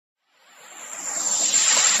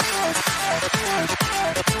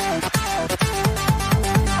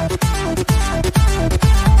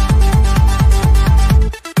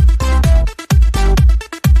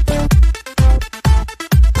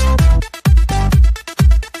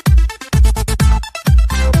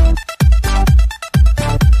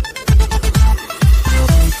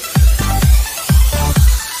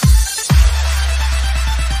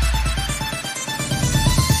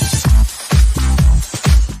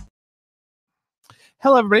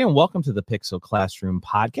Hello, everybody, and welcome to the Pixel Classroom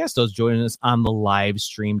podcast. Those joining us on the live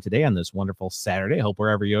stream today on this wonderful Saturday. I hope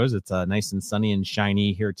wherever you're, it's nice and sunny and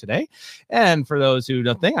shiny here today. And for those who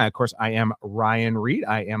don't think, of course, I am Ryan Reed.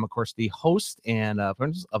 I am, of course, the host and of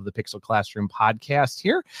the Pixel Classroom podcast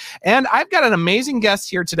here. And I've got an amazing guest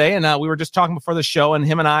here today. And we were just talking before the show, and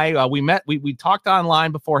him and I, we met. We talked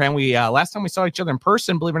online beforehand. We last time we saw each other in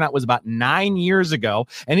person, believe it or not, was about 9 years ago.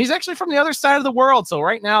 And he's actually from the other side of the world. So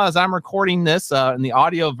right now, as I'm recording this in the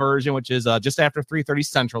audio version, which is just after 3:30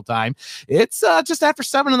 Central Time, it's just after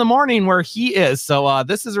 7 in the morning where he is. So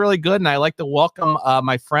this is really good, and I like to welcome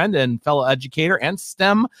my friend and fellow educator and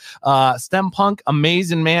STEM punk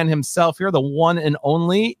amazing man himself here, the one and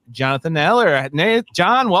only Jonathan Nalder.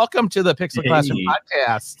 John, welcome to the Pixel Classroom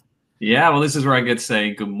podcast. Yeah, well, this is where I get to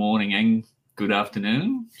say good morning and good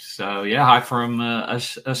afternoon. So yeah, hi from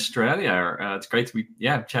Australia. It's great to be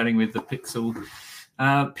chatting with the Pixel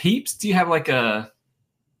peeps. Do you have like a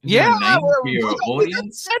name for your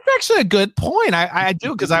audience? That's actually a good point. I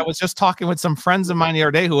do, because I was just talking with some friends of mine the other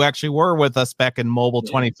day who actually were with us back in Mobile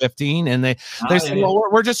 2015, and they said, "Well,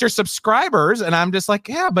 we're just your subscribers," and I'm just like,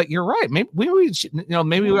 "Yeah, but you're right. Maybe we should,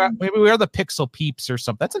 maybe we are the Pixel peeps or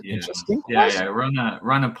something." That's an interesting question.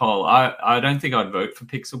 Run a poll. I don't think I'd vote for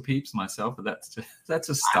Pixel peeps myself, but that's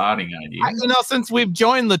a starting idea. Since we've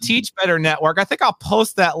joined the Teach Better Network, I think I'll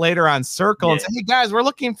post that later on Circle and say, "Hey guys, we're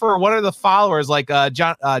looking for what are the followers like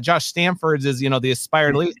Josh Stanford's is, the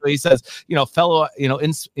aspired lead." So he says, fellow,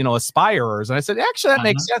 aspirers. And I said, actually, that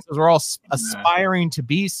makes sense, because we're all aspiring to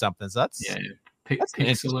be something. So that's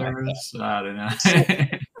Pixelers. I don't know.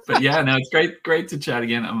 But yeah, no, it's great to chat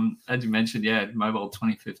again. As you mentioned, Mobile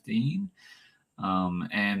 2015.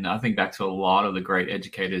 And I think back to a lot of the great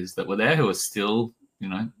educators that were there who are still,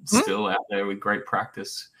 still out there with great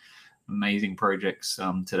practice. Amazing projects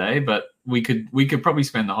today, but we could probably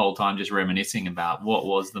spend the whole time just reminiscing about what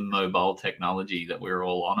was the mobile technology that we were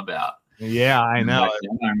all on about. Yeah, I know.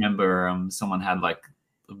 I remember someone had like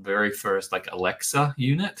the very first like Alexa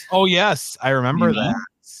unit. Oh yes, I remember that.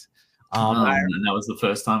 And that was the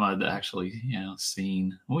first time I'd actually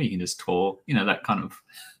seen. You can just talk, that kind of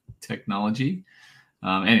technology.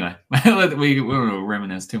 Anyway, we won't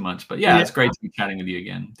reminisce too much, but it's great to be chatting with you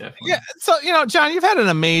again. Definitely. Yeah. So, John, you've had an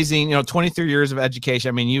amazing, 23 years of education.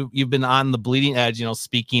 I mean, you've been on the bleeding edge,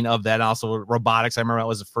 speaking of that, also robotics. I remember I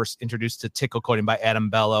was first introduced to tickle coding by Adam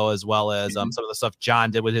Bello, as well as some of the stuff John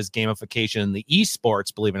did with his gamification and the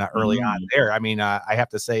esports, believe it or not, early on there. I mean, I have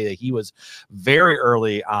to say that he was very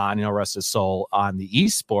early on, rest his soul, on the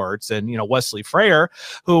esports. And, Wesley Freyer,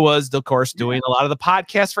 who was, of course, doing a lot of the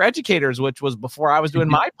podcasts for educators, which was before I was doing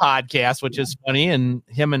my podcast, which is funny, and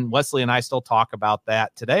him and Wesley and I still talk about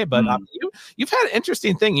that today. But you've had an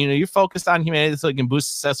interesting thing. You focused on humanity so you can boost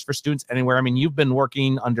success for students anywhere. I mean, you've been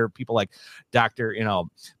working under people like Dr.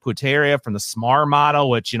 Puteria from the SMAR model,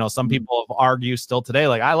 which some people have argued still today,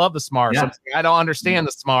 like, I love the SMAR. Yeah. I don't understand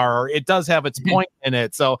the SMAR, or it does have its point in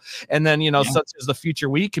it. So, and then such as the Future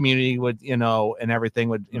We community would and everything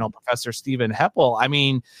with Professor Stephen Heppel. I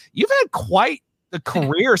mean, you've had quite the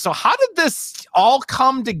career. So how did this all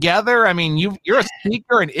come together? I mean, you're a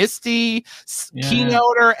speaker, an ISTE,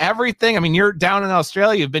 keynoter, everything. I mean, you're down in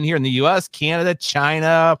Australia. You've been here in the US, Canada,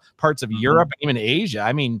 China, parts of Europe, and even Asia.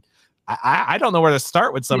 I mean, I don't know where to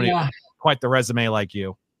start with somebody with quite the resume like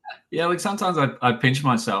you. Yeah, like sometimes I pinch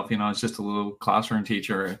myself. I was just a little classroom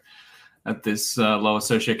teacher at this lower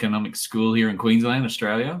socioeconomic school here in Queensland,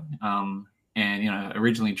 Australia. And,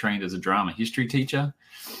 originally trained as a drama history teacher,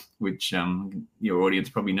 which your audience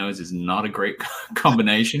probably knows is not a great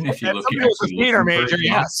combination if you look at a theater major,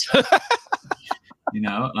 yes. But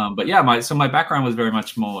yeah, my background was very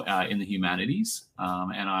much more in the humanities.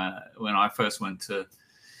 And when I first went to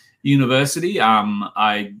university,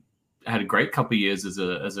 I had a great couple of years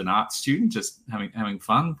as an art student, just having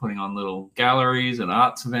fun, putting on little galleries and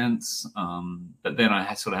arts events. But then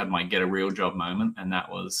I sort of had my get a real job moment, and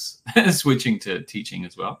that was switching to teaching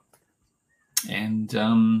as well. And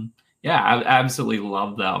I absolutely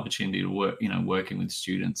love the opportunity to work, working with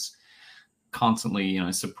students, constantly,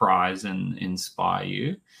 surprise and inspire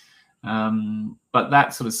you. But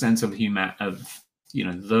that sort of sense of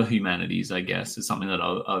the humanities, I guess, is something that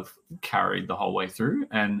I've carried the whole way through.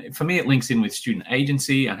 And for me, it links in with student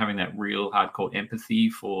agency and having that real hardcore empathy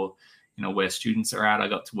for, where students are at. I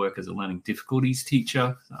got to work as a learning difficulties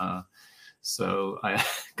teacher. So I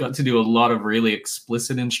got to do a lot of really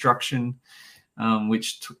explicit instruction,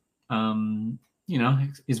 which,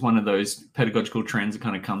 is one of those pedagogical trends that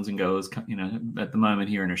kind of comes and goes. At the moment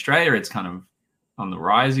here in Australia, it's kind of on the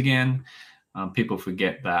rise again. People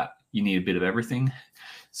forget that you need a bit of everything.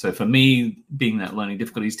 So for me, being that learning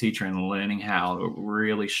difficulties teacher and learning how to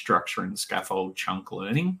really structure and scaffold chunk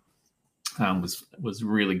learning was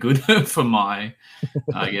really good for my,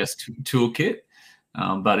 I guess, toolkit.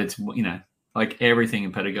 But it's, like everything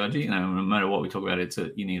in pedagogy, no matter what we talk about,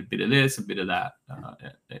 you need a bit of this, a bit of that,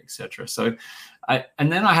 etc. So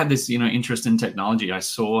and then I had this, interest in technology. I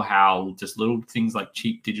saw how just little things like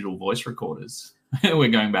cheap digital voice recorders, we're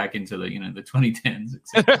going back into the, the 2010s.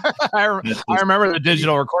 I remember the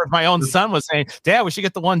digital recorders. My own son was saying, Dad, we should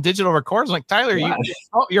get the one digital recorder. I'm like, Tyler,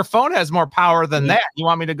 your phone has more power than that. You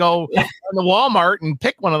want me to go to the Walmart and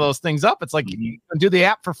pick one of those things up? It's like, you can do the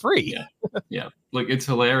app for free. Yeah. Look, it's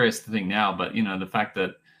hilarious to think now, but the fact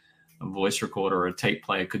that a voice recorder or a tape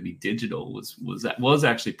player could be digital was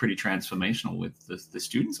actually pretty transformational with the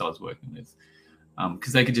students I was working with,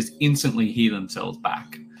 because they could just instantly hear themselves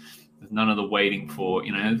back. There's none of the waiting for,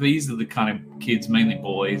 these are the kind of kids, mainly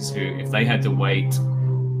boys, who, if they had to wait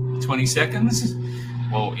 20 seconds,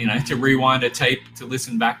 well, to rewind a tape to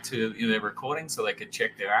listen back to their recording so they could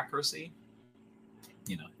check their accuracy,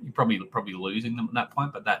 you're probably losing them at that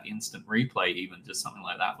point. But that instant replay, even just something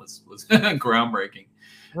like that, was groundbreaking.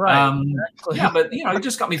 Right. Exactly. Yeah, but it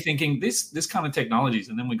just got me thinking this kind of technologies,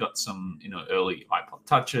 and then we got some early iPod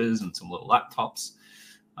touches and some little laptops.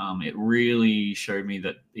 It really showed me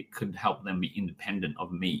that it could help them be independent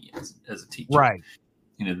of me as a teacher. Right.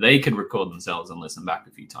 They could record themselves and listen back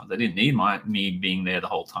a few times. They didn't need me being there the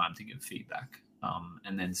whole time to give feedback.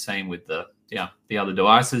 And then same with the other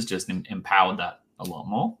devices, just empowered that a lot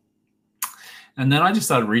more. And then I just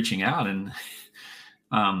started reaching out and,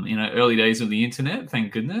 early days of the internet,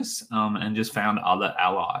 thank goodness, and just found other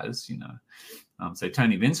allies, so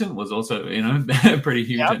Tony Vincent was also, pretty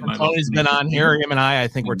huge. Yeah, Tony's been on here. Him and I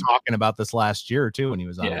think we're talking about this last year too when he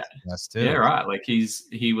was on. Yes, too. Yeah, right. Like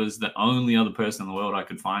he was the only other person in the world I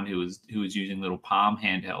could find who was using little Palm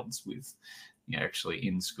handhelds with, actually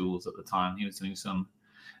in schools at the time. He was doing some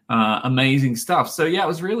amazing stuff. So yeah, it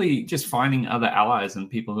was really just finding other allies and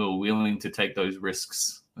people who are willing to take those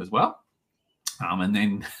risks as well. And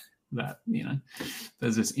then that,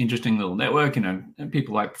 there's this interesting little network,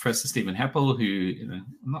 people like Professor Stephen Heppel, who,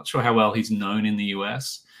 I'm not sure how well he's known in the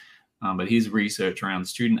US, but his research around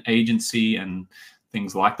student agency and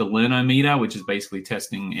things like the Learnometer, which is basically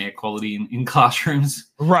testing air quality in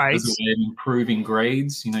classrooms, right, as a way of improving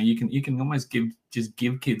grades. You can almost give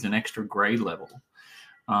kids an extra grade level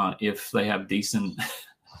if they have decent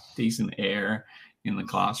air in the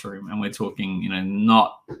classroom. And we're talking,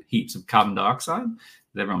 not heaps of carbon dioxide.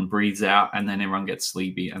 Everyone breathes out and then everyone gets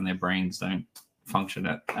sleepy and their brains don't function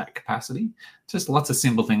at capacity. Just lots of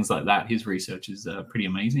simple things like that. His research is pretty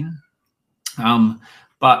amazing.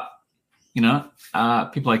 But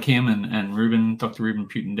people like him and Dr. Ruben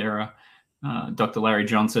Putendera, Dr. Larry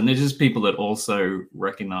Johnson, they're just people that also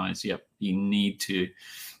recognize, you need to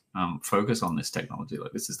focus on this technology.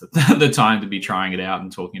 Like, this is the time to be trying it out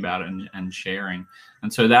and talking about it and sharing.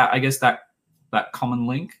 And so that, I guess, that common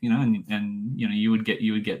link, and you would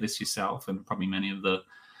get this yourself, and probably many of the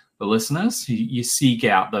listeners. You seek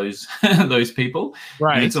out those those people,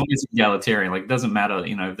 right? And it's always egalitarian. Like, it doesn't matter,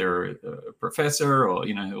 if they're a professor or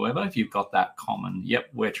whoever. If you've got that common,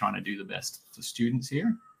 we're trying to do the best for students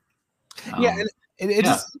here. It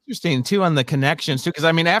is interesting too on the connections too, because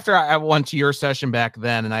after I went to your session back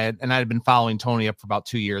then, and I had been following Tony up for about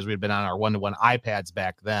 2 years. We had been on our one-to-one iPads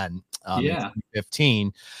back then. In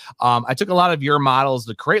 2015. I took a lot of your models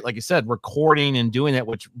to create, like you said, recording and doing it,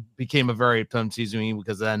 which became a very confusing,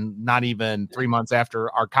 because then not even 3 months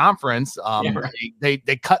after our conference,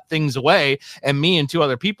 they cut things away, and me and two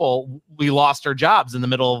other people, we lost our jobs in the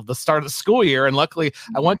middle of the start of the school year. And luckily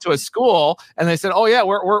I went to a school and they said, oh yeah,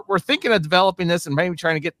 we're thinking of developing this and maybe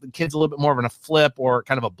trying to get the kids a little bit more of a flip or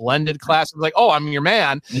kind of a blended class. I was like, oh, I'm your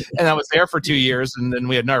man. And I was there for 2 years, and then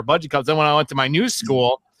we had another budget cuts. Then when I went to my new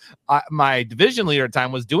school, my division leader at the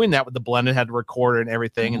time was doing that with the blended head recorder and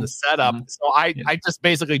everything and the setup. So I just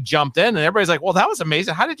basically jumped in, and everybody's like, well, that was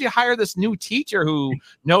amazing. How did you hire this new teacher who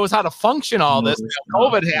knows how to function all this?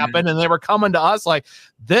 COVID happened, and they were coming to us like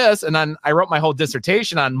this. And then I wrote my whole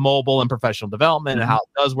dissertation on mobile and professional development and how it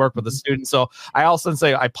does work with the students. So I also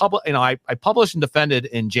say I published and defended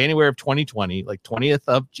in January of 2020, like 20th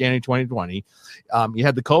of January 2020. You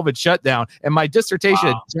had the COVID shutdown, and my dissertation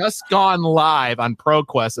had just gone live on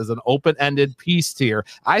ProQuest as an open-ended piece tier.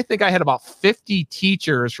 I think I had about 50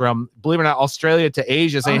 teachers from, believe it or not, Australia to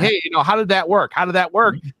Asia saying, hey, how did that work? How did that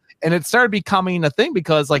work? And it started becoming a thing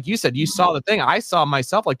because, like you said, you saw the thing. I saw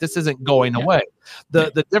myself like, this isn't going away.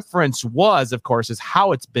 The difference was, of course, is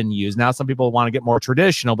how it's been used. Now, some people want to get more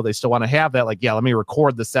traditional, but they still want to have that. Like, yeah, let me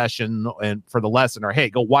record the session and for the lesson, or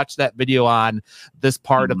hey, go watch that video on this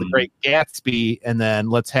part of the Great Gatsby, and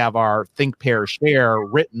then let's have our think, pair, share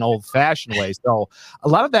written old-fashioned way. So a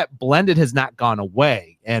lot of that blended has not gone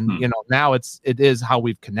away, and now it is how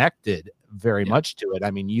we've connected very much to it.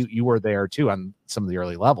 I mean, you were there too on some of the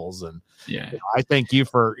early levels, and I thank you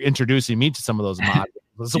for introducing me to some of those modules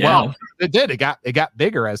as well. It got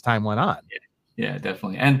bigger as time went on. Yeah,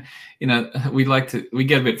 definitely. And we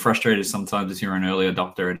get a bit frustrated sometimes as you're an early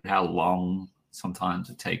adopter at how long sometimes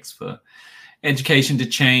it takes for education to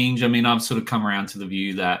change. I mean, I've sort of come around to the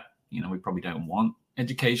view that we probably don't want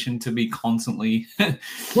education to be constantly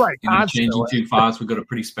changing too fast. We've got a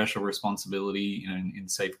pretty special responsibility in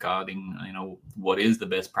safeguarding what is the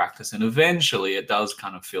best practice, and eventually it does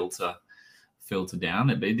kind of filter down.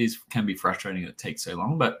 It can be frustrating it takes so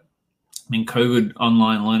long, but I mean, COVID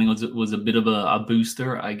online learning was a bit of a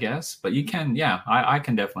booster, I guess. But you can, I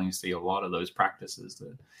can definitely see a lot of those practices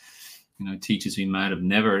that teachers who might have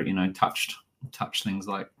never touch things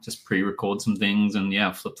like just pre-record some things and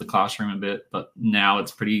flip the classroom a bit, but now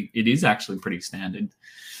it is actually pretty standard.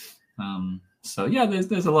 So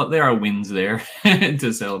there's a lot. There are wins there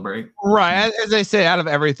to celebrate. Right. As I say, out of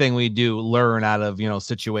everything we do, learn out of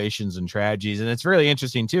situations and tragedies. And it's really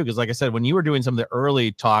interesting too, because like I said, when you were doing some of the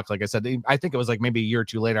early talks, like I said, I think it was like maybe a year or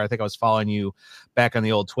two later, I think I was following you back on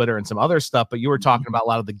the old Twitter and some other stuff, but you were talking about a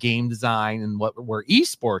lot of the game design and where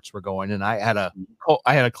esports were going. And I had a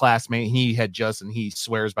classmate, he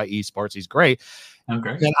swears by esports. He's great.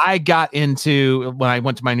 Okay. Then I got into, when I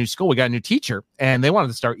went to my new school, we got a new teacher and they wanted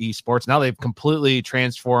to start esports. Now they've completely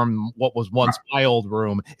transformed what was once my old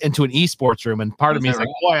room into an esports room. And part of me is like,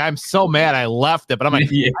 boy, I'm so mad I left it. But I'm like,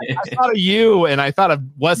 I thought of you, and I thought of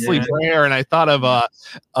Wesley Blair, and I thought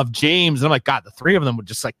of James. And I'm like, God, the three of them would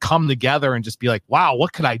just like come together and just be like, wow,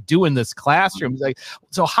 what could I do in this classroom? Like,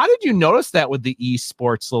 so how did you notice that with the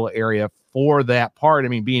esports little area for that part? I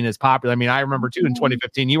mean, being as popular. I mean, I remember too in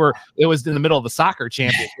 2015, it was in the middle of the soccer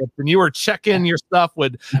championship, and you were checking your stuff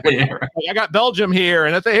with I got Belgium here,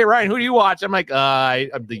 and I say, hey Ryan, who do you watch? I'm like,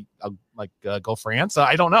 go France.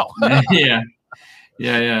 I don't know.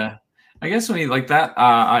 yeah. I guess when you like that,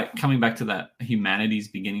 coming back to that humanities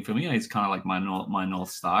beginning for me, it's kind of like my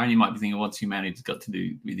North Star. And you might be thinking, what's humanities got to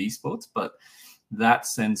do with esports? But that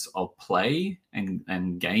sense of play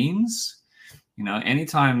and games.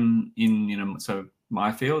 Anytime in, so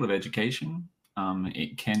my field of education,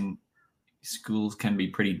 schools can be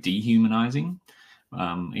pretty dehumanizing.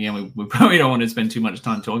 Again, we probably don't want to spend too much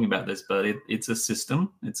time talking about this, but it's a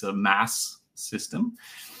system. It's a mass system.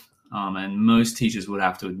 And most teachers would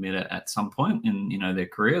have to admit it at some point in, their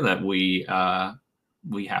career that we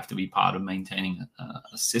have to be part of maintaining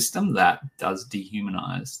a system that does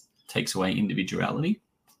dehumanize, takes away individuality.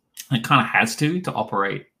 It kind of has to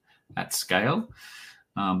operate at scale.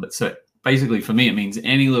 But so basically for me, it means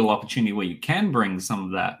any little opportunity where you can bring some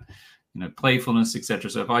of that, playfulness, etc.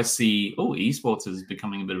 So if I see, esports is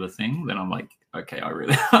becoming a bit of a thing, then I'm like, okay,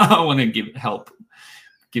 I want to give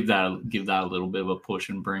that a little bit of a push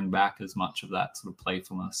and bring back as much of that sort of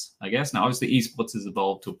playfulness, I guess. Now, obviously, esports has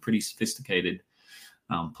evolved to a pretty sophisticated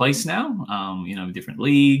place now, different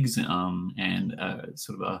leagues and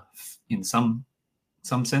sort of in some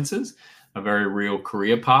senses, a very real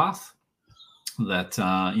career path that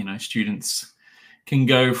students can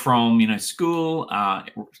go from school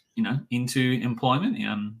into employment.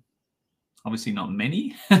 Obviously not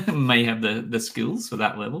many may have the skills for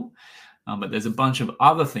that level, but there's a bunch of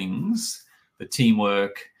other things, the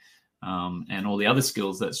teamwork and all the other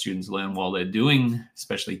skills that students learn while they're doing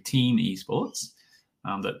especially team esports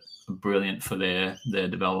that are brilliant for their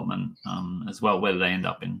development as well, whether they end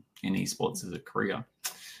up in esports as a career.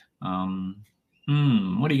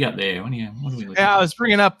 What do you got there? What are we looking Yeah, I at? was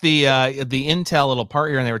bringing up the Intel little part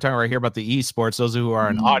here, and they were talking right here about the esports. Those who are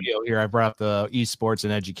in audio here, I brought up the esports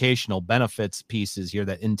and educational benefits pieces here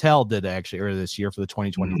that Intel did actually earlier this year for the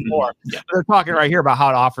 2024. Yeah. They're talking right here about how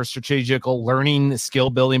it offers strategical learning, skill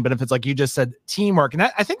building benefits, like you just said, teamwork, and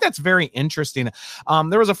I think that's very interesting.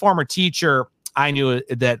 There was a former teacher I knew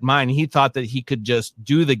that he thought that he could just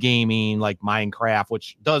do the gaming like Minecraft,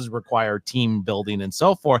 which does require team building and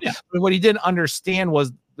so forth. Yeah. But what he didn't understand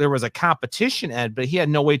was there was a competition ed, but he had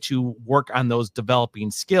no way to work on those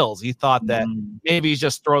developing skills. He thought that maybe you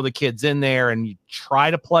just throw the kids in there and you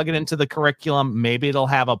try to plug it into the curriculum. Maybe it'll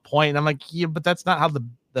have a point. And I'm like, yeah, but that's not how the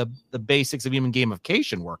basics of even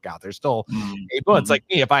gamification work out. There's still it's like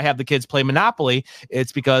me. If I have the kids play Monopoly,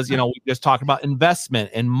 it's because, you know, we just talked about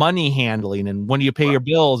investment and money handling and when do you pay your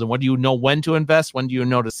bills and when do you know when to invest, when do you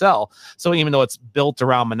know to sell. So even though it's built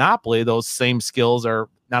around Monopoly, those same skills are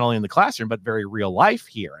not only in the classroom, but very real life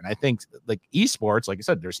here. And I think like esports, like I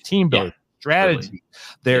said, there's team building. Strategy.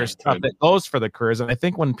 There's stuff that goes for the careers, and I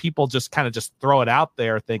think when people just kind of just throw it out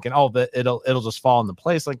there, thinking, "Oh, that it'll just fall into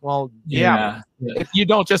place." Like, well, yeah. If you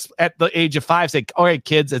don't just at the age of 5 say, "All right,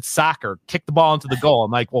 kids, it's soccer. Kick the ball into the goal." I'm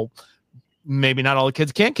like, well, maybe not all the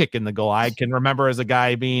kids can kick in the goal. I can remember as a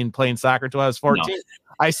guy playing soccer until I was 14. No.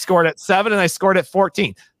 I scored at 7 and I scored at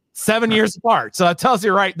 14. 7 years apart. So that tells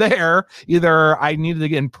you right there, either I needed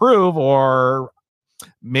to improve or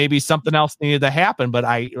maybe something else needed to happen. But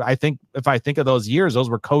I think if I think of those years, those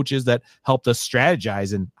were coaches that helped us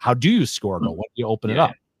strategize and how do you score a goal? When do you open it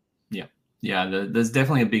up? Yeah. There's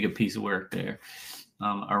definitely a bigger piece of work there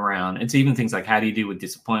around. It's even things like how do you deal with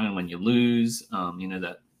disappointment when you lose,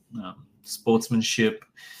 that sportsmanship.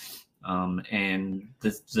 And the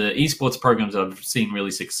esports programs I've seen really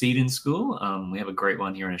succeed in school. We have a great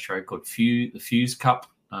one here in Australia called the Fuse Cup.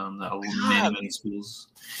 That many schools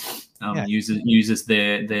uses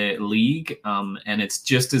their league, and it's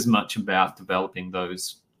just as much about developing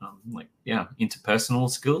those interpersonal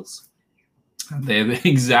skills. They're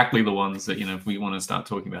exactly the ones that, if we want to start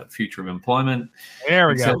talking about the future of employment. There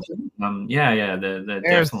we go. They're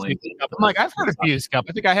definitely. I'm like, I've heard of Fuse Cup.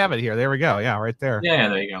 I think I have it here. There we go. Yeah, right there. Yeah,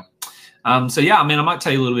 there you go. I might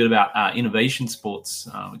tell you a little bit about innovation sports,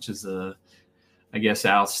 which is I guess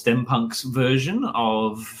our STEM punks version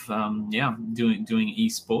of doing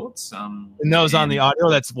esports. And those on the audio,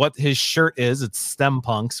 that's what his shirt is. It's STEM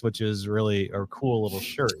punks, which is really a cool little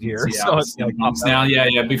shirt here. Yeah, so it's like now,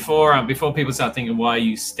 before people start thinking why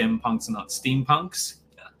you STEM punks and not steampunks,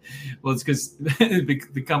 well, it's because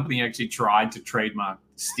the company actually tried to trademark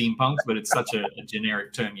steampunks, but it's such a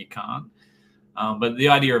generic term you can't. But the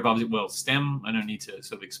idea of STEM, I don't need to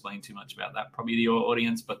sort of explain too much about that, probably to your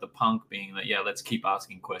audience, but the punk being that, let's keep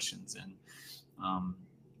asking questions. And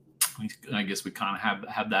I guess we kind of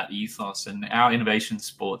have that ethos. And our innovation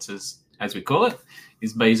sports, as we call it,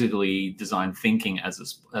 is basically design thinking as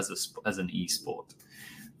an e-sport.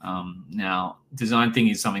 Now, design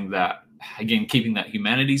thinking is something that, again, keeping that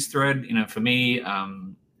humanities thread, for me,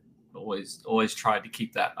 always tried to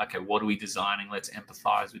keep that, okay, what are we designing? Let's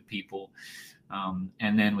empathize with people.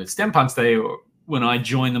 And then with STEM punks, when I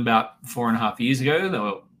joined them about 4.5 years ago, they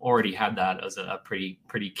already had that as a pretty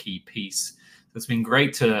key piece. So it's been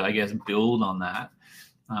great to, I guess, build on that.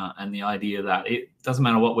 And the idea that it doesn't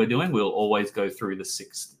matter what we're doing, we'll always go through the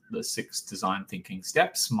six design thinking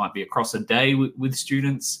steps. Might be across a day with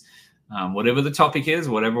students. Whatever the topic is,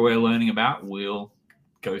 whatever we're learning about, we'll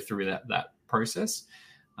go through that process.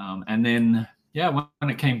 And then, when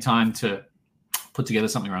it came time to put together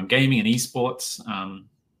something around gaming and esports,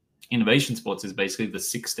 innovation sports is basically the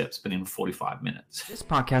 6 steps, but in 45 minutes. This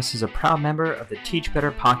podcast is a proud member of the Teach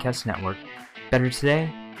Better Podcast Network. Better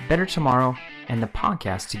today, better tomorrow, and the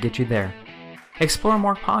podcast to get you there. Explore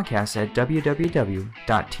more podcasts at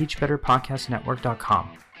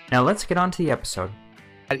www.teachbetterpodcastnetwork.com. Now let's get on to the episode.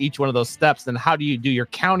 At each one of those steps, then how do you do your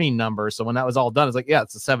counting numbers? So when that was all done, it's like,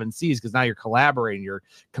 it's the 7 C's, because now you're collaborating, you're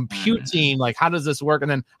computing, like, how does this work? And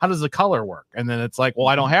then how does the color work? And then it's like, well,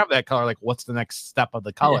 I don't have that color. Like, what's the next step of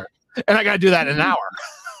the color? And I got to do that in an hour.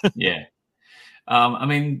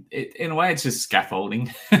 In a way, it's just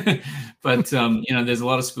scaffolding. But, there's a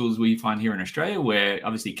lot of schools we find here in Australia where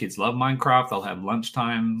obviously kids love Minecraft. They'll have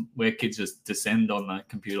lunchtime where kids just descend on the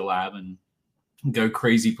computer lab and go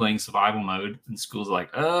crazy playing survival mode, and schools are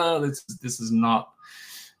like, this is not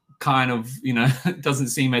kind of, it doesn't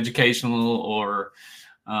seem educational, or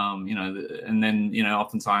and then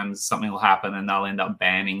oftentimes something will happen and they'll end up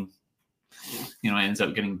banning, ends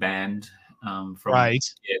up getting banned from right.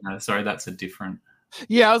 Sorry, that's a different.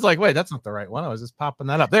 I was like, wait, that's not the right one. I was just popping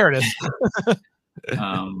that up. There it is.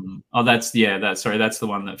 That's the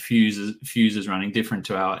one that Fuse is running, different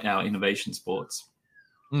to our innovation sports.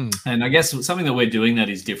 And I guess something that we're doing that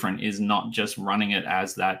is different is not just running it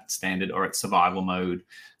as that standard or at survival mode,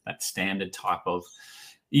 that standard type of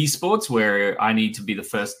esports where I need to be the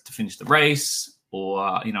first to finish the race, or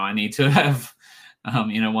I need to have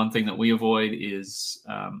one thing that we avoid is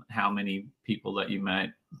how many people that you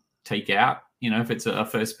might take out, if it's a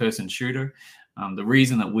first person shooter. The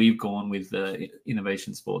reason that we've gone with the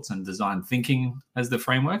innovation sports and design thinking as the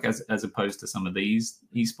framework, as opposed to some of these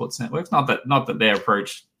esports networks, not that their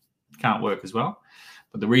approach can't work as well,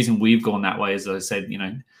 but the reason we've gone that way is, as I said,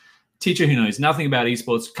 teacher who knows nothing about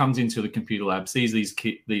esports comes into the computer lab, sees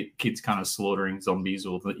the kids kind of slaughtering zombies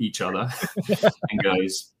or each other, and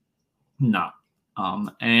goes, no.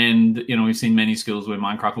 And we've seen many schools where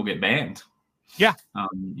Minecraft will get banned. Yeah.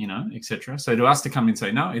 Etc. So to us to come and say,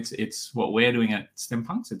 no, it's what we're doing at STEM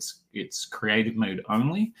Punks. It's creative mode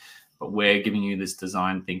only, but we're giving you this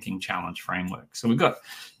design thinking challenge framework. So we've got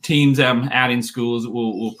teams out in schools that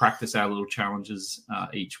will practice our little challenges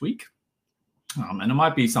each week. And it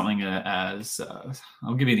might be something as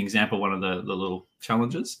I'll give you an example. One of the little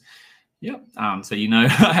challenges. Yep. So I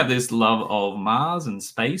have this love of Mars and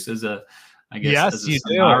space as a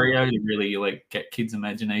scenario to really get kids'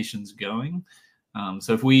 imaginations going.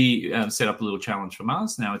 So if we set up a little challenge for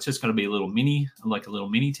Mars, now it's just going to be a little mini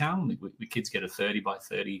town. The kids get a 30 by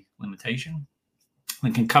 30 limitation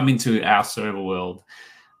and can come into our server world,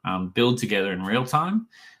 build together in real time.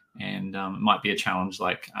 And it might be a challenge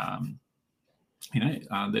like,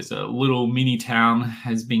 there's a little mini town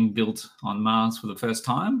has been built on Mars for the first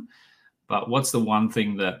time. But what's the one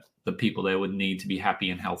thing that the people there would need to be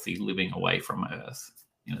happy and healthy living away from Earth,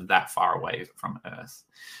 that far away from Earth?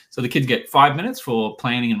 So the kids get 5 minutes for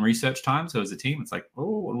planning and research time. So as a team, it's like, what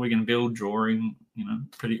are we going to build? Drawing,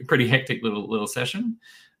 pretty hectic little session.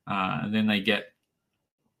 And then they get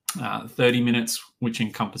 30 minutes, which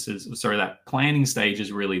encompasses, that planning stage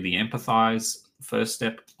is really the empathize first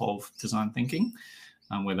step of design thinking,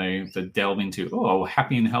 where they delve into,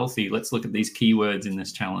 happy and healthy. Let's look at these keywords in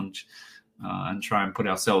this challenge. And try and put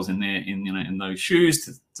ourselves in there, in those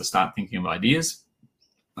shoes to start thinking of ideas.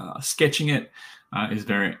 Sketching it is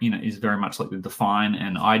very much like the define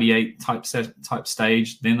and ideate type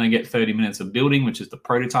stage. Then they get 30 minutes of building, which is the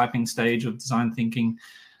prototyping stage of design thinking.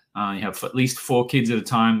 You have at least 4 kids at a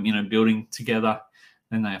time, building together.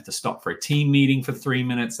 Then they have to stop for a team meeting for 3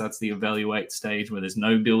 minutes. That's the evaluate stage where there's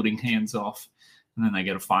no building, hands off. And then they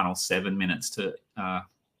get a final 7 minutes to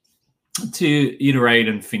iterate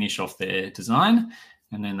and finish off their design,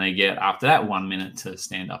 and then they get after that 1 minute to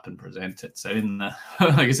stand up and present it. So in the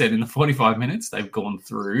like I said, in the 45 minutes they've gone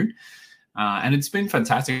through, and it's been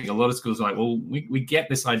fantastic. A lot of schools are like, well, we get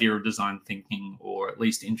this idea of design thinking, or at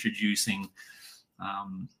least introducing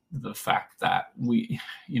the fact that we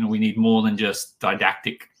need more than just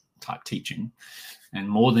didactic type teaching and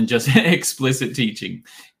more than just explicit teaching.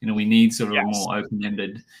 We need sort of a more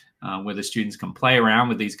open-ended, where the students can play around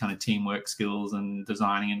with these kind of teamwork skills and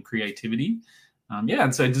designing and creativity.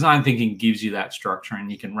 And so design thinking gives you that structure,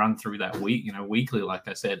 and you can run through that weekly. Like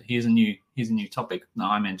I said, here's a new topic.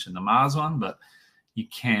 Now I mentioned the Mars one, but you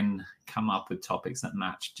can come up with topics that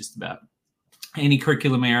match just about any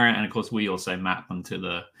curriculum area. And of course, we also map them to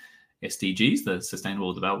the SDGs, the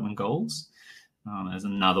Sustainable Development Goals, as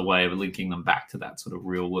another way of linking them back to that sort of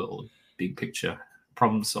real world, big picture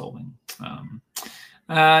problem solving.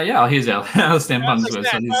 Here's our STEM Punks.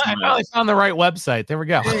 I finally found the right website. There we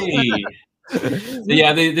go. Hey.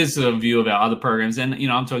 This is a view of our other programs. And,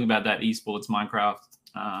 I'm talking about that esports Minecraft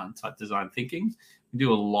type design thinking. We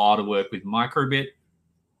do a lot of work with Microbit.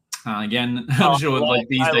 Again, I'm sure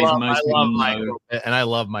these days most people know. And I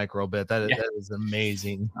love Microbit. That is an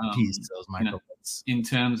amazing piece of those Microbits. In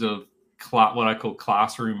terms of what I call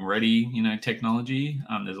classroom ready, technology,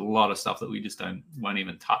 there's a lot of stuff that we just won't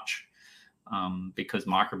even touch. Because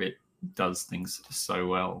Microbit does things so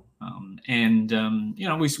well.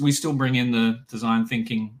 We still bring in the design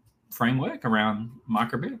thinking framework around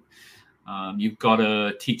Microbit. You've got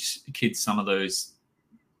to teach kids some of those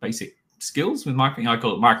basic skills with I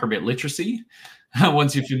call it Microbit literacy.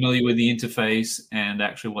 Once you're familiar with the interface and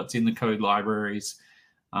actually what's in the code libraries.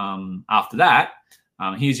 After that,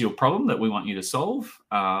 here's your problem that we want you to solve.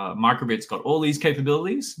 Microbit's got all these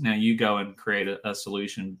capabilities. Now you go and create a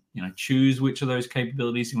solution, choose which of those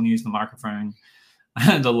capabilities you want to use: the microphone,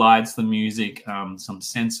 the lights, the music, some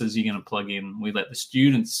sensors you're going to plug in. We let the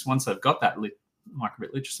students, once they've got that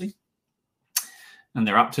Microbit literacy and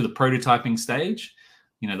they're up to the prototyping stage,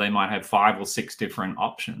 they might have 5 or 6 different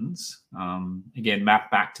options. Again, map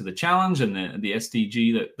back to the challenge and the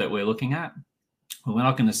SDG that we're looking at. Well, we're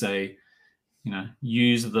not going to say,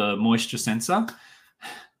 use the moisture sensor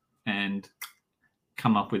and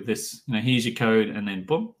come up with this, here's your code, and then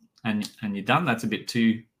boom, and you're done. That's a bit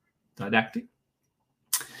too didactic.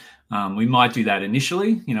 We might do that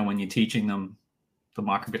initially, when you're teaching them the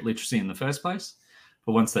microbit literacy in the first place.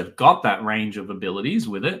 But once they've got that range of abilities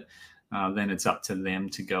with it, then it's up to them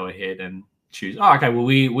to go ahead and choose, okay, well,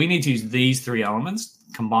 we need to use these 3 elements,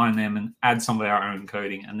 combine them and add some of our own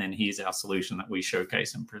coding, and then here's our solution that we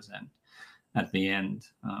showcase and present at the end.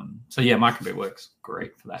 So yeah, microbit works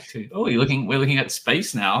great for that too. Oh, we're looking at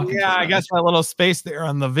space now. Yeah, I guess my little space there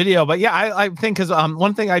on the video. But yeah, I think because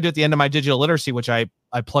one thing I do at the end of my digital literacy, which I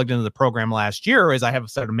plugged into the program last year, is I have a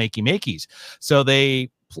set of makeys. So they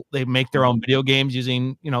make their own video games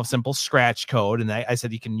using simple Scratch code, and I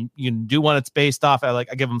said you can do one that's based off. I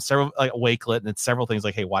give them several, like a Wakelet, and it's several things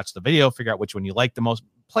like, hey, watch the video, figure out which one you like the most,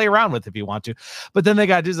 play around with if you want to. But then they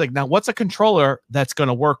got to do like, now what's a controller that's going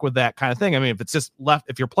to work with that kind of thing? I mean, if it's just left,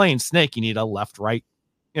 if you're playing Snake, you need a left, right,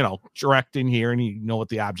 directing here, and you know what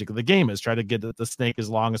the object of the game is. Try to get the snake as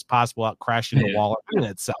long as possible without crashing the wall or in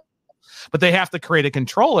itself. But they have to create a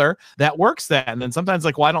controller that works that. And then sometimes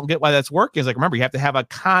like, well, I don't get why that's working. Is like, remember, you have to have a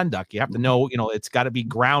conduct. You have to know, it's got to be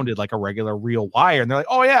grounded like a regular real wire. And they're like,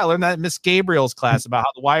 oh yeah, I learned that in Miss Gabriel's class about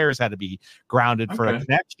how the wires had to be grounded for a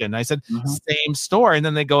connection. And I said, same story. And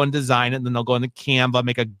then they go and design it. And then they'll go into Canva,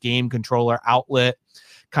 make a game controller outlet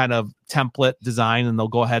kind of template design, and they'll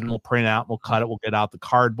go ahead and we'll print it out, we'll cut it, we'll get out the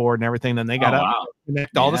cardboard and everything. Then they got to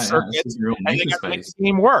connect all the circuits, and they got to make the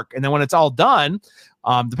game work. And then when it's all done,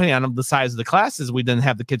 depending on the size of the classes, we then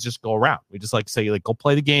have the kids just go around. We just say, go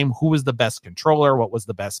play the game. Who was the best controller? What was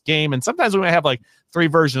the best game? And sometimes we might have 3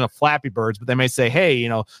 versions of Flappy Birds, but they may say, hey,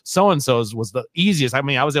 so-and-so's was the easiest. I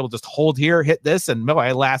mean, I was able to just hold here, hit this, and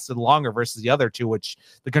I lasted longer versus the other 2, which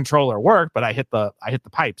the controller worked, but I hit the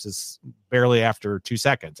pipes is barely after 2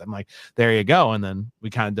 seconds. I'm like, there you go. And then we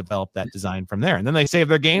kind of develop that design from there. And then they save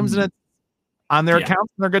their games and it's on their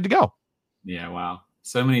accounts and they're good to go. Yeah. Wow.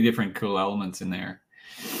 So many different cool elements in there.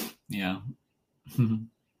 Yeah.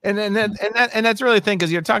 And that's really the thing,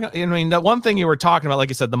 because you're talking, the one thing you were talking about, like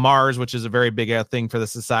you said, the Mars, which is a very big thing for the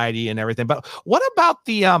society and everything. But what about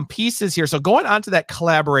the pieces here? So going on to that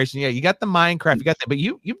collaboration, yeah, you got the Minecraft, you got that, but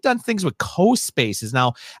you've done things with co-spaces.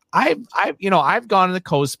 Now, I've gone into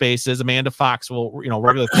co-spaces. Amanda Fox will,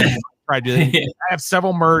 regularly try to do that. I have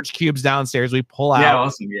several merge cubes downstairs. We pull out. Yeah,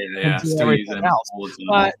 awesome. Yeah. Still using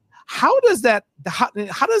but how does that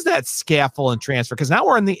scaffold and transfer? Because now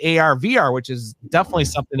we're in the AR VR, which is definitely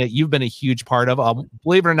something that you've been a huge part of.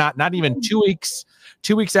 Believe it or not even 2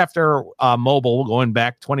 weeks after mobile, going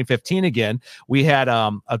back 2015 again, we had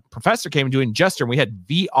a professor came doing gesture, and we had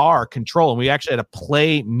VR control, and we actually had to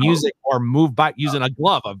play music or move by using a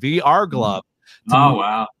VR glove. Oh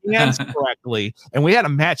wow! Hands correctly, and we had to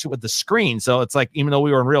match it with the screen. So it's like, even though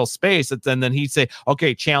we were in real space, then he'd say,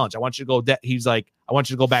 "Okay, challenge. I want you to go." He's like, "I want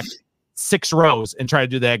you to go back 6 rows and try to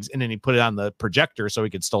do the eggs," and then he put it on the projector so we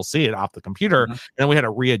could still see it off the computer. And then we had to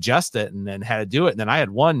readjust it, and then had to do it. And then I had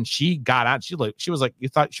one. She got out. She was like, you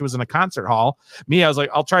thought she was in a concert hall. Me, I was like,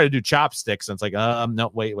 I'll try to do chopsticks. And it's like, no,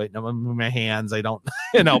 wait, no, I'm moving my hands. I don't,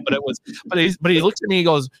 But it was, but he looks at me. He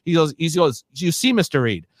goes, you see, Mr.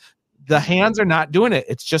 Reed, the hands are not doing it.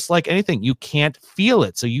 It's just like anything. You can't feel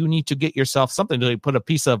it. So you need to get yourself something to put a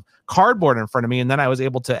piece of cardboard in front of me. And then I was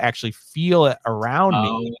able to actually feel it around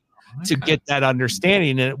me to get that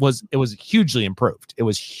understanding. And it was hugely improved. It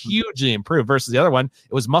was hugely improved versus the other one.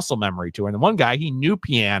 It was muscle memory to her. And the one guy, he knew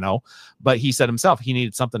piano, but he said himself, he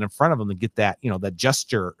needed something in front of him to get that, the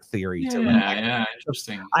gesture theory. Yeah,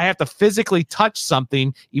 interesting. I have to physically touch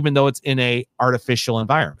something, even though it's in a artificial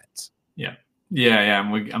environment. Yeah.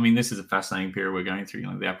 And this is a fascinating period we're going through,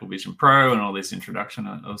 the Apple Vision Pro and all this introduction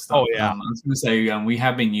of stuff. Oh, yeah. I was going to say, we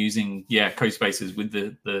have been using, co-spaces with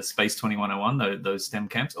the Space 2101, those STEM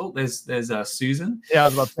camps. Oh, there's Susan. Yeah, I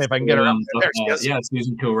was about to say if I can get her up there.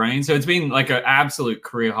 Susan Kilrain. So it's been like an absolute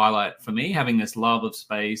career highlight for me, having this love of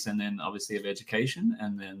space and then obviously of education,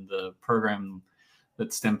 and then the program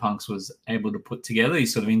that STEM Punks was able to put together,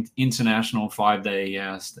 these sort of international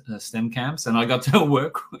 5-day STEM camps. And I got to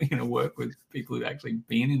work with people who've actually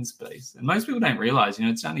been in space. And most people don't realize,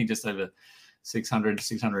 it's only just over 600 to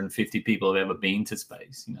 650 people have ever been to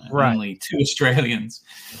space, right. Only 2 Australians.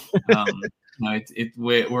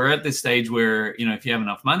 We're at this stage where, if you have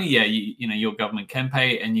enough money, your government can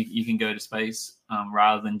pay and you can go to space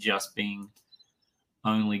rather than just being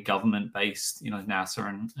only government-based, NASA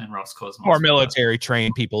and Roscosmos. Or military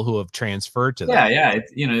trained people who have transferred to that. Yeah,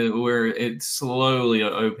 It's slowly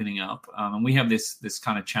opening up. And we have this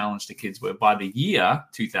kind of challenge to kids where by the year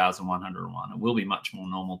 2101, it will be much more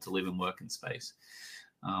normal to live and work in space.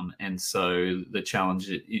 And so the challenge,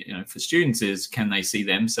 for students is, can they see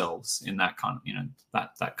themselves in that kind of,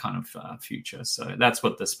 that kind of future? So that's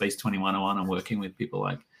what the Space 2101 and working with people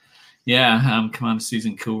like, Commander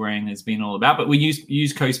Susan Kilrain has been all about. But we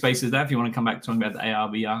use CoSpaces there. If you want to come back to talking about the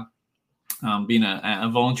AR/VR, being a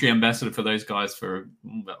voluntary ambassador for those guys for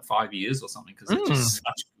about 5 years or something, because they're just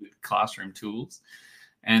such good classroom tools.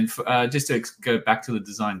 And just to go back to the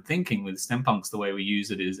design thinking with STEM Punks, the way we use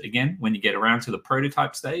it is, again, when you get around to the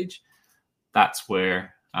prototype stage, that's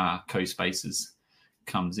where CoSpaces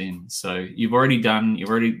comes in. So you've already done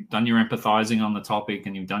your empathizing on the topic,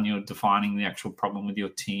 and you've done your defining the actual problem with your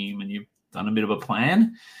team, and you've done a bit of a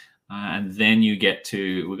plan. And then you get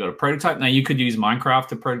to, we've got a prototype. Now you could use Minecraft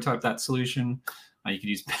to prototype that solution. You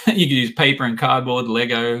could use paper and cardboard,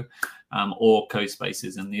 Lego, or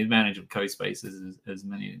CoSpaces. And the advantage of CoSpaces, as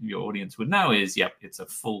many of your audience would know, is, it's a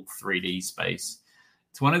full 3D space.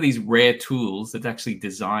 It's one of these rare tools that's actually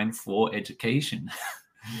designed for education.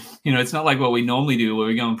 It's not like what we normally do, where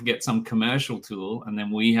we go and get some commercial tool and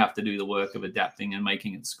then we have to do the work of adapting and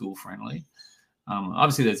making it school friendly.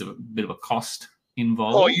 Obviously, there's a bit of a cost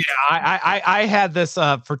involved. Oh yeah, I had this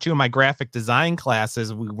for 2 of my graphic design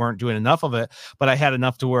classes. We weren't doing enough of it, but I had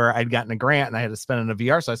enough to where I'd gotten a grant and I had to spend it in a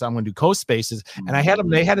VR. So I said, I'm going to do CoSpaces, and I had them.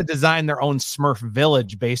 They had to design their own Smurf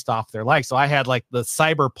village based off their likes. So I had like the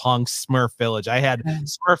cyberpunk Smurf village. I had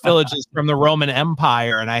Smurf villages from the Roman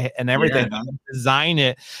Empire, and everything. I design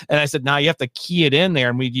it, and I said, now you have to key it in there,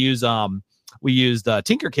 and we'd use we used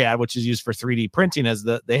Tinkercad, which is used for 3D printing, as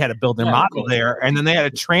they had to build their model there, and then they had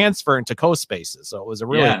to transfer into CoSpaces. So it was a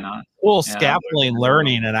really cool scaffolding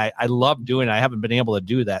learning, and I love doing it. I haven't been able to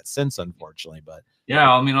do that since, unfortunately, but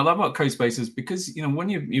I love about CoSpaces because when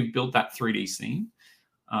you've built that 3D scene,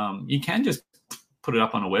 you can just put it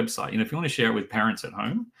up on a website. If you want to share it with parents at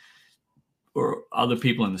home or other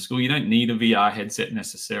people in the school, you don't need a VR headset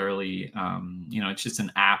necessarily. It's just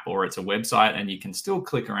an app or it's a website, and you can still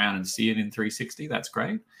click around and see it in 360. That's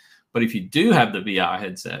great. But if you do have the VR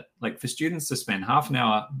headset, like for students to spend half an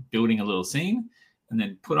hour building a little scene and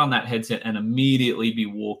then put on that headset and immediately be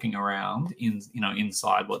walking around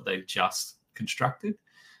inside what they've just constructed,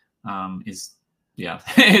 is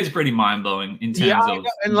it's pretty mind-blowing in terms of,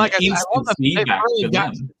 and like I love feedback. Really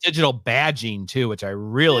got digital badging too, which I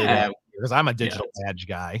really like, because I'm a digital badge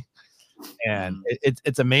guy, and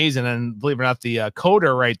it's amazing. And believe it or not, the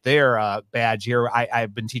coder right there badge here,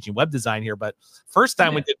 I've been teaching web design here, but first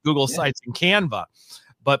time we did Google Sites and Canva,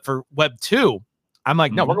 but for Web 2, I'm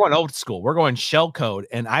like, no, we're going old school. We're going shell code.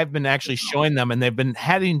 And I've been actually showing them, and they've been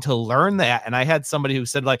having to learn that. And I had somebody who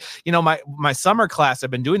said, like, my summer class,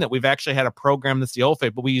 I've been doing that. We've actually had a program that's the old way,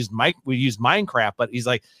 but we use Minecraft. But he's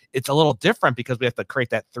like, it's a little different because we have to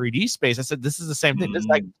create that 3D space. I said, this is the same thing. This,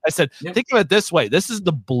 I said, think of it this way. This is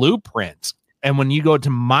the blueprint. And when you go to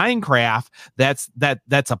Minecraft, that's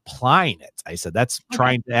applying it. I said, that's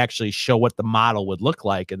trying to actually show what the model would look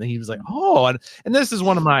like. And then he was like, oh, and this is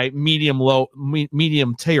one of my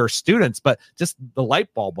medium tier students, but just the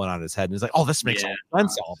light bulb went on his head, and he's like, oh, this makes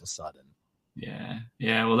sense all of a sudden. Yeah.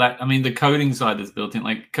 Well, the coding side that's built in,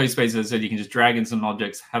 like CoSpaces, as I said, you can just drag in some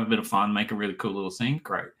objects, have a bit of fun, make a really cool little scene.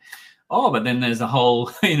 Great. Oh, but then there's a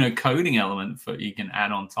whole, coding element you can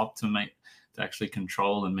add on top to actually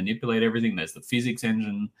control and manipulate everything. There's the physics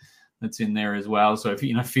engine that's in there as well. So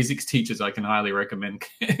if physics teachers, I can highly recommend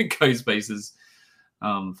CoSpaces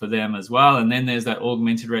for them as well. And then there's that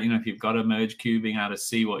augmented, if you've got a merge cube, being able to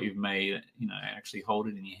see what you've made, actually hold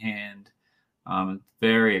it in your hand.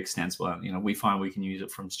 Very extensive. We find we can use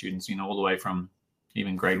it from students, all the way from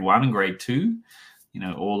even grade 1 and grade 2,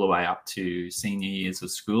 all the way up to senior years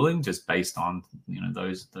of schooling, just based on,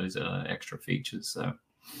 those extra features. So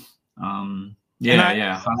highly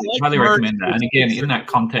recommend that. And again, in that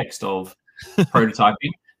context of prototyping,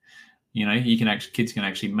 kids can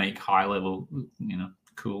actually make high level,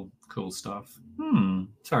 cool stuff.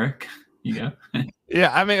 Sorry, you go.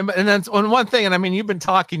 And that's one thing. And you've been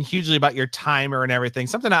talking hugely about your timer and everything.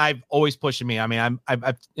 Something I've always pushed in me.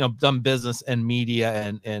 I've done business and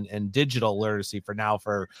media and digital literacy for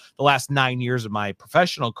the last 9 years of my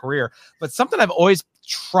professional career. But something I've always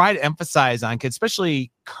tried to emphasize on kids,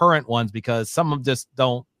 especially current ones, because some of them just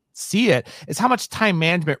don't see it is how much time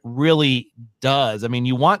management really does. I mean,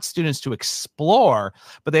 you want students to explore,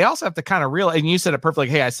 but they also have to kind of realize, and you said it perfectly.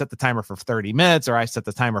 Hey, I set the timer for 30 minutes, or I set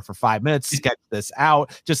the timer for 5 minutes, sketch this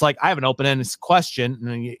out. Just like I have an open-ended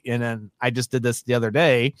question. And then I just did this the other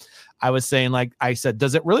day. I was saying, like, I said,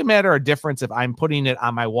 does it really matter a difference if I'm putting it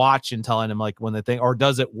on my watch and telling him like when the thing, or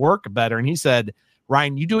does it work better? And he said,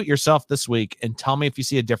 Ryan, you do it yourself this week and tell me if you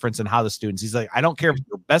see a difference in how the students. He's like, I don't care if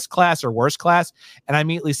you're best class or worst class. And I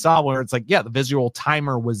immediately saw where it's like, yeah, the visual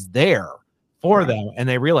timer was there for them. And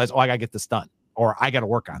they realized, oh, I got to get this done, or I got to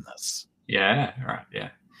work on this. Yeah. Right.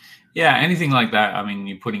 Yeah. Yeah. Anything like that. I mean,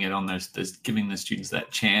 you're putting it on there's giving the students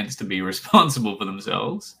that chance to be responsible for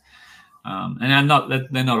themselves. And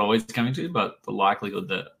they're not always coming to, but the likelihood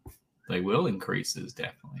that they will increases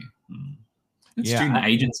definitely. It's student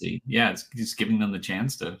agency. Yeah, it's just giving them the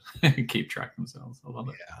chance to keep track themselves. I love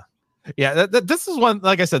it. Yeah. This is one,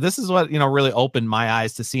 like I said, this is what, really opened my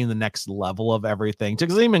eyes to seeing the next level of everything.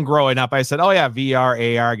 Because even growing up, I said, oh yeah,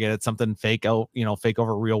 VR, AR, get it, something fake, fake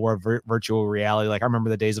over real world, virtual reality. Like I remember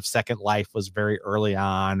the days of Second Life was very early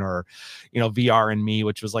on, or, VR and Me,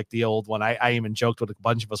 which was like the old one. I even joked with a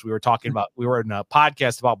bunch of us. We were talking about, we were in a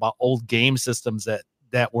podcast about old game systems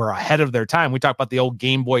that were ahead of their time. We talked about the old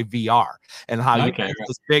Game Boy VR and how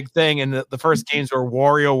this big thing. And the first games were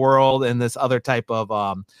Wario World and this other type of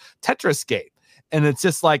Tetris game. And it's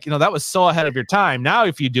just like, that was so ahead of your time. Now,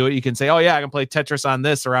 if you do it, you can say, oh yeah, I can play Tetris on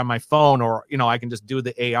this or on my phone, or, I can just do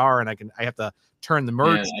the AR and I have to turn the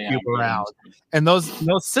merge cube around. And those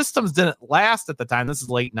systems didn't last at the time. This is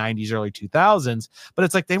late 90s, early 2000s, but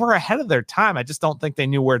it's like they were ahead of their time. I just don't think they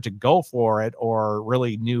knew where to go for it or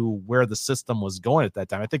really knew where the system was going at that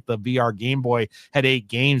time. I think the VR Game Boy had 8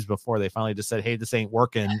 games before they finally just said, hey, this ain't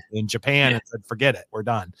working in Japan, and said, forget it, we're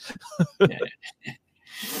done.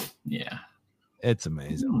 Yeah. It's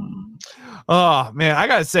amazing. Oh man, I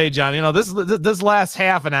gotta say, John, this last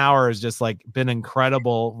half an hour has just like been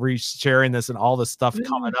incredible. Sharing this and all the stuff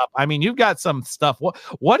coming up. I mean, you've got some stuff.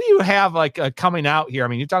 What do you have like coming out here? I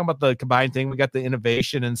mean, you're talking about the combined thing. We got the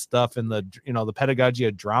innovation and stuff, and the the pedagogy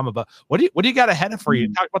of drama. But what do you got ahead of for you?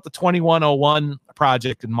 You talked about the 2101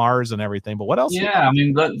 project and Mars and everything. But what else? Yeah, I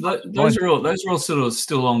mean, those are all sort of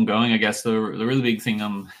still ongoing. I guess the really big thing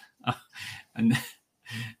I'm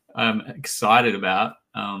excited about.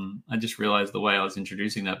 I just realized the way I was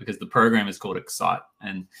introducing that, because the program is called Excite,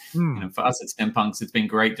 and for us at STEM Punks, it's been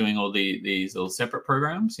great doing all these little separate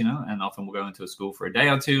programs, and often we'll go into a school for a day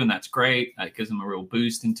or two, and that's great. It gives them a real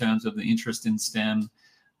boost in terms of the interest in STEM,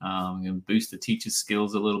 and boost the teachers'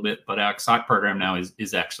 skills a little bit. But our Excite program now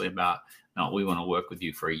is actually about, we want to work with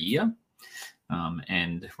you for a year,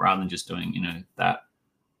 and rather than just doing that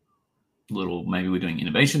little, maybe we're doing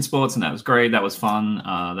innovation sports, and that was great, that was fun,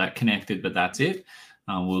 that connected, but that's it.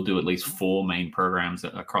 We'll do at least 4 main programs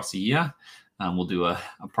across a year. We'll do a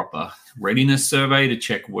proper readiness survey to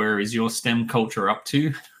check where is your STEM culture up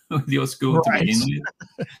to with your school to begin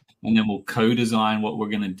with, and then we'll co-design what we're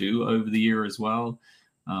going to do over the year as well.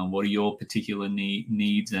 What are your particular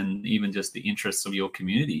needs, and even just the interests of your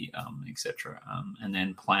community, etc. And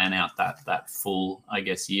then plan out that full, I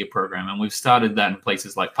guess, year program. And we've started that in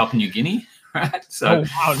places like Papua New Guinea, right? So,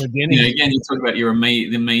 again, you talk about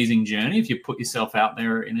the amazing journey if you put yourself out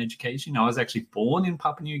there in education. I was actually born in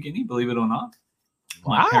Papua New Guinea, believe it or not.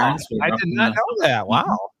 My parents were I did not know that.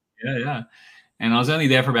 Wow. Yeah. And I was only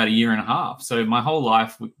there for about a year and a half. So my whole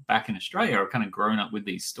life back in Australia, I've kind of grown up with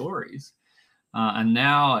these stories. And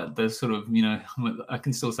now there's sort of, I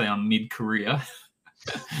can still say I'm mid-career.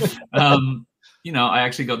 I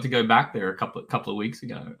actually got to go back there a couple of weeks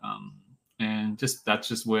ago. And that's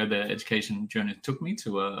just where the education journey took me,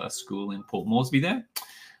 to a school in Port Moresby there.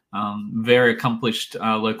 Very accomplished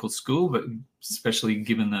local school, but especially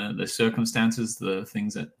given the circumstances, the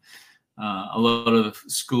things that a lot of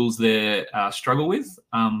schools there struggle with.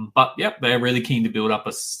 But they're really keen to build up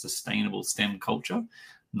a sustainable STEM culture,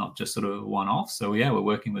 not just sort of one-off. So we're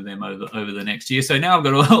working with them over the next year. So now I've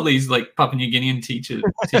got all these like Papua New Guinean teacher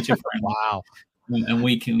friends. Wow. And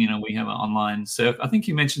we can, we have an online I think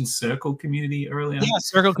you mentioned Circle Community earlier. Yeah,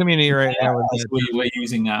 Circle Community right now. We're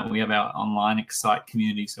using that. We have our online Excite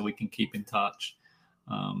community so we can keep in touch.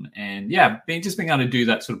 And being able to do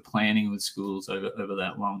that sort of planning with schools over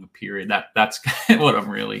that longer period, that's what I'm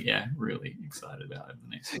really excited about over the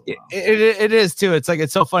next while. It is too. It's like,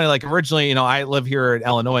 it's so funny. Like originally, I live here in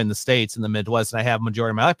Illinois in the States in the Midwest, and I have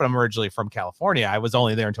majority of my life, but I'm originally from California. I was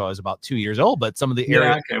only there until I was about 2 years old, but some of the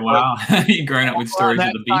areas. Okay. Wow. You're growing up with stories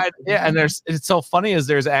of the beach. Yeah. And it's so funny is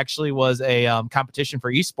there's actually was a competition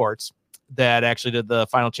for esports that actually did the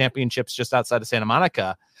final championships just outside of Santa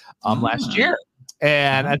Monica last year.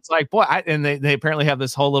 And it's like, boy, and they apparently have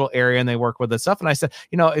this whole little area and they work with this stuff. And I said,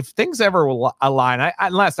 if things ever align,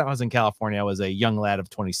 last time I was in California, I was a young lad of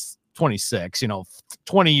 26,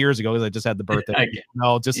 20 years ago, because I just had the birthday,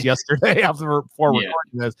 just yesterday before recording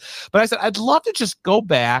this. But I said, I'd love to just go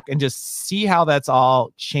back and just see how that's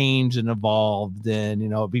all changed and evolved. And,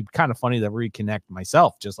 it'd be kind of funny to reconnect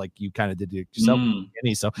myself, just like you kind of did yourself.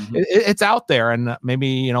 So it's out there. And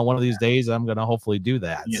maybe, one of these days I'm going to hopefully do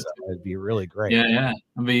that. So it'd be really great. Yeah.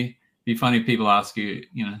 It'd be funny if people ask you,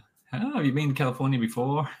 have you been to California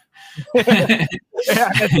before?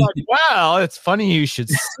 It's like, well, it's funny you should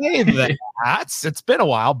say that. It's been a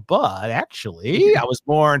while, but actually, I was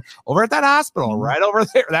born over at that hospital, right over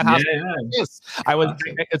there. That hospital. Yes, I was.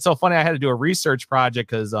 It's so funny. I had to do a research project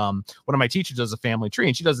because one of my teachers does a family tree,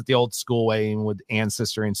 and she does it the old school way with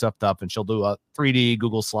ancestry and stuff. And she'll do a 3D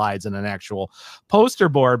Google Slides and an actual poster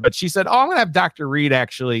board. But she said, "Oh, I'm gonna have Dr. Reed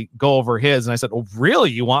actually go over his." And I said, "Oh, really?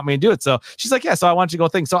 You want me to do it?" So she's like, "Yeah." So I want you to go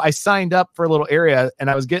think. So I signed up for a little area, and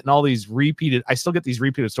I was getting all these repeated. I still get these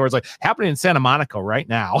repeated stories like happening in Santa Monica right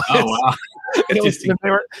now. Oh wow. They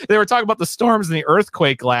were talking about the storms and the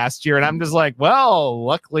earthquake last year, and I'm just like, well,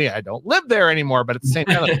 luckily I don't live there anymore. But at the same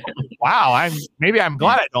time, like, wow, I'm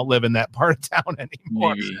glad I don't live in that part of town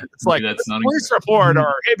anymore. It's like that's not police report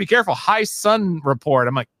or hey, be careful, high sun report.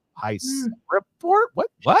 I'm like, high sun report? What?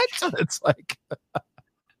 It's like.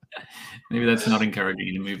 Maybe that's not encouraging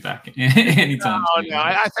you to move back anytime. No,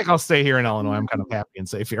 I think I'll stay here in Illinois. I'm kind of happy and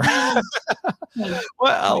safe here.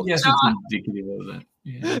 Well, yes, it's ridiculous.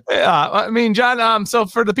 Yeah, I mean, John. So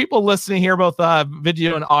for the people listening here, both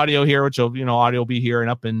video and audio here, which will, audio will be here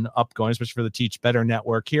and upgoing, especially for the Teach Better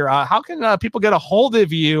Network here. How can people get a hold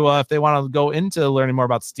of you if they want to go into learning more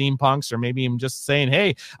about steampunks, or maybe even just saying,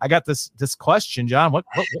 "Hey, I got this question, John. What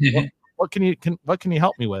can you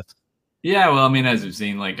help me with?" Yeah, well, I mean, as we've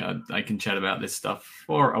seen, like I can chat about this stuff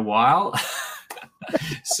for a while.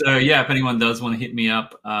 So yeah, if anyone does want to hit me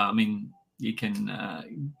up, I mean, you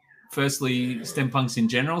can firstly stempunks in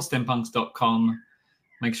general, stempunks.com.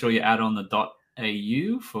 Make sure you add on the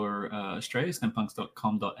 .au for Australia,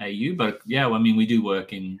 stempunks.com.au. But yeah, well, I mean, we do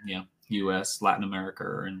work in US, Latin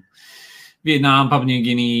America, and Vietnam, Papua New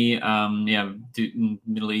Guinea,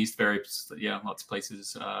 Middle East, lots of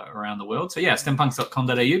places around the world. So yeah,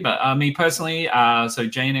 stempunks.com.au. But me personally, so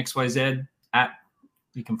JNXYZ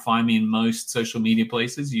you can find me in most social media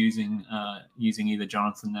places using either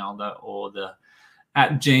Jonathan Nalder or the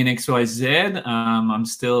 @JNXYZ. I'm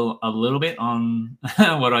still a little bit on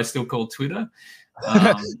what I still call Twitter.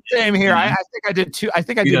 Same here. I think I did two. I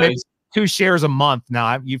think I did maybe 2 shares a month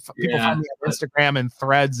now. People find me on Instagram and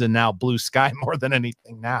Threads and now Blue Sky more than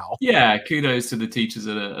anything now. Yeah, kudos to the teachers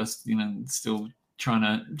that are still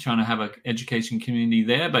trying to have an education community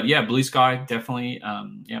there. But yeah, Blue Sky definitely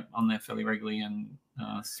on there fairly regularly, and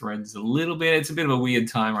Threads a little bit. It's a bit of a weird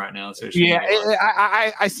time right now.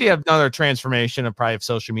 I see another transformation of probably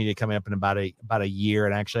social media coming up in about a year,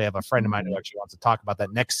 and I actually have a friend of mine who actually wants to talk about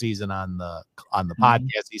that next season on the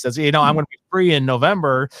podcast. He says, I'm going to be free in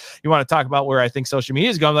November. You want to talk about where I think social media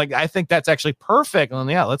is going? Like, I think that's actually perfect. And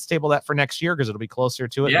let's table that for next year because it'll be closer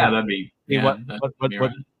to it. Yeah, that'd be what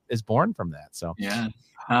is born from that. So yeah.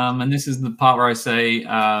 And this is the part where I say,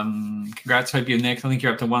 congrats, hope you're next. I think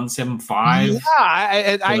you're up to 175. Yeah,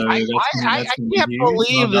 I can't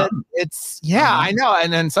believe it. It's, I know.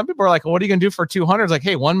 And then some people are like, well, what are you going to do for 200? It's like,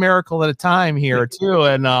 hey, one miracle at a time here too.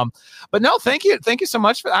 And, but no, thank you so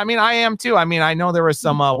much. I mean, I am too. I mean, I know there was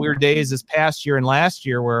some weird days this past year and last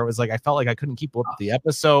year where it was like, I felt like I couldn't keep up with the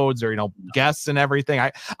episodes or, guests and everything.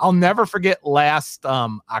 I'll never forget last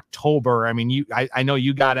October. I mean, I know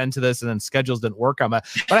you got into this and then schedules didn't work on it.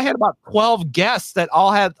 But I had about 12 guests that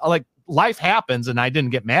all had like life happens, and I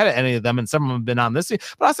didn't get mad at any of them. And some of them have been on this.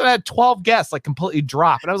 But also I had 12 guests like completely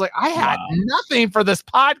drop. And I was like, I had nothing for this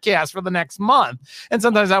podcast for the next month. And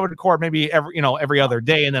sometimes I would record maybe every other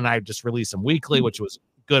day. And then I just release them weekly, which was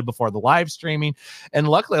good before the live streaming. And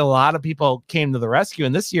luckily a lot of people came to the rescue.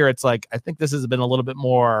 And this year it's like, I think this has been a little bit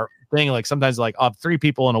more thing. Like sometimes like 3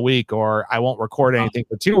 people in a week, or I won't record anything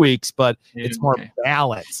for 2 weeks, but it's more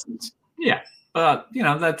balanced. Yeah. But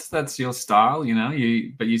that's your style,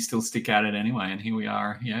 but you still stick at it anyway. And here we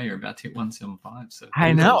are. Yeah, you're about to hit 175. So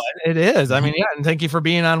I know it is. I mean, and thank you for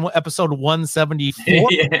being on episode 174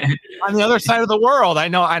 on the other side of the world. I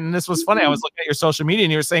know, and this was funny. I was looking at your social media,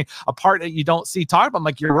 and you were saying a part that you don't see talked about. I'm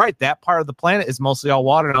like, you're right. That part of the planet is mostly all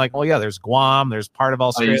water. And I'm like, well, yeah, there's Guam, there's part of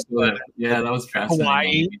Australia. Yeah, that was fascinating.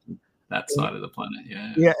 Hawaii. that side of the planet.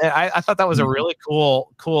 Yeah. Yeah, I thought that was a Mhm. really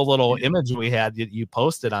cool little Yeah. image we had that you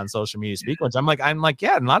posted on social media speak, which I'm like,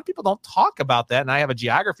 yeah, and a lot of people don't talk about that. And I have a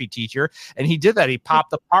geography teacher, and he did that. He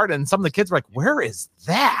popped apart, and some of the kids were like, "Where is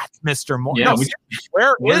that, Mr. Moore? Yeah, No, seriously,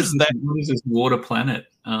 where is that?" what is this water planet?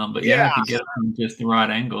 But yeah, if you get it from just the right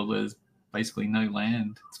angle, there's basically no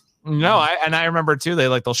land. No, I remember too.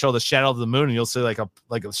 They'll show the shadow of the moon, and you'll see like a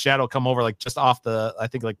shadow come over like just off the, I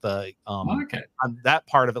think like the Okay. on that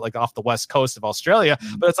part of it, like off the west coast of Australia.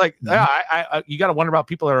 But it's like, yeah, I you got to wonder about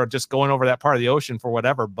people that are just going over that part of the ocean for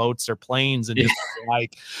whatever, boats or planes, and just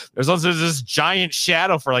like there's this giant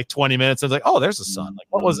shadow for like 20 minutes. It's like, oh, there's the sun. Like,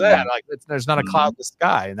 what was that? Like, there's not a cloud in the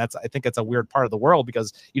sky, and I think it's a weird part of the world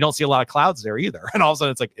because you don't see a lot of clouds there either. And all of a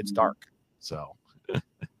sudden, it's like it's dark. So.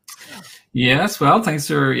 Yes, well, thanks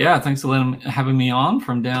for having me on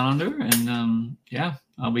from Down Under, and yeah,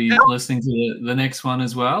 I'll be listening to the next one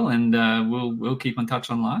as well, and we'll keep in touch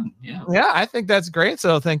online. Yeah, I think that's great.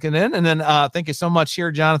 So thinking in, and then thank you so much here,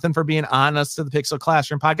 Jonathan, for being on us to the Pixel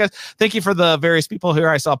Classroom podcast. Thank you for the various people here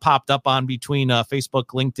I saw popped up on between Facebook,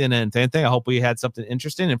 LinkedIn, and anything. I hope we had something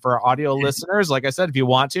interesting. And for our audio listeners, like I said, if you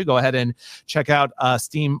want to go ahead and check out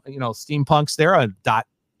Steampunks there on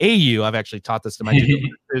 .au. I've actually taught this to my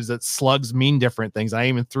is that slugs mean different things. I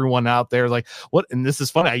even threw one out there like, what? And this is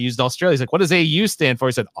funny. I used Australia. He's like, what does AU stand for?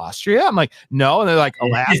 He said, Austria. I'm like, no. And they're like,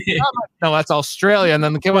 Alaska. I'm like, no, that's Australia. And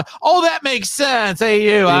then the kid went, oh, that makes sense.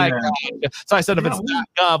 AU. So I said, if it's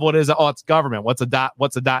 .gov, what is it? Oh, it's government. What's a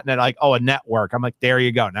 .net? Like, oh, a network. I'm like, there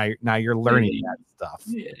you go. Now you're learning that stuff.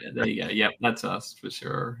 Yeah, there you go. Yep, that's us for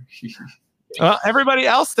sure. Well, everybody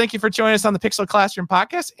else, thank you for joining us on the Pixel Classroom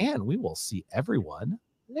podcast, and we will see everyone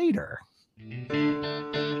later.